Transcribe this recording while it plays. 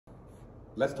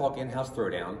let's talk in-house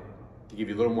throwdown to give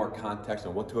you a little more context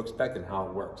on what to expect and how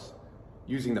it works.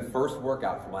 Using the first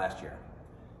workout from last year.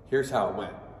 Here's how it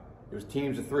went. It was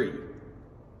teams of 3.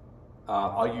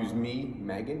 I'll use me,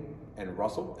 Megan, and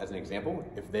Russell as an example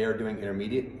if they are doing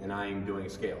intermediate and I am doing a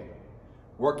scale.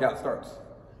 Workout starts.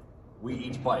 We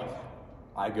each bike.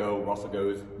 I go, Russell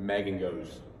goes, Megan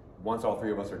goes. Once all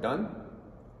 3 of us are done,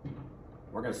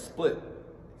 we're going to split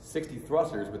 60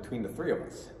 thrusters between the 3 of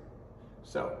us.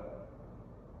 So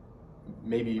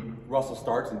maybe Russell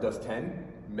starts and does 10,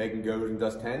 Megan goes and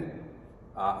does 10.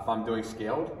 If I'm doing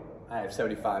scaled, I have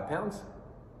 75 pounds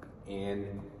and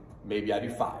maybe I do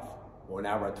 5. Well,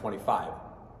 now we're at 25. It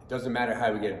doesn't matter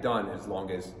how we get it done as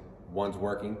long as one's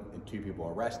working and 2 people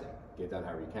are resting. Get it done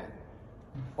however you can.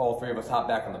 All 3 of us hop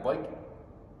back on the bike.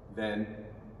 Then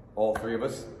all 3 of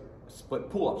us split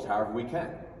pull-ups however we can.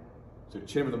 So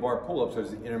chin over the bar pull-ups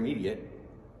is the intermediate,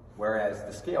 whereas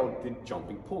the scale did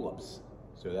jumping pull-ups.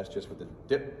 So that's just with the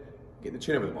dip, get the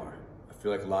chin over the bar. I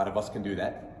feel like a lot of us can do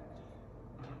that.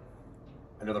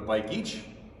 Another bike each,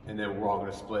 and then we're all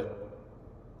gonna split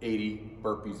 80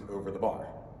 burpees over the bar.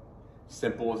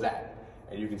 Simple as that.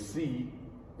 And you can see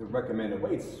the recommended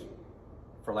weights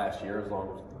for last year, as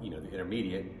long as, the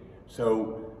intermediate.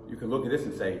 So you can look at this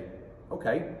and say,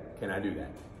 okay, can I do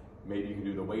that? Maybe you can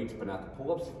do the weights, but not the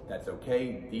pull-ups. That's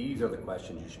okay. These are the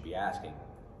questions you should be asking.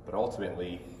 But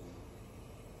ultimately,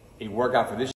 a workout for this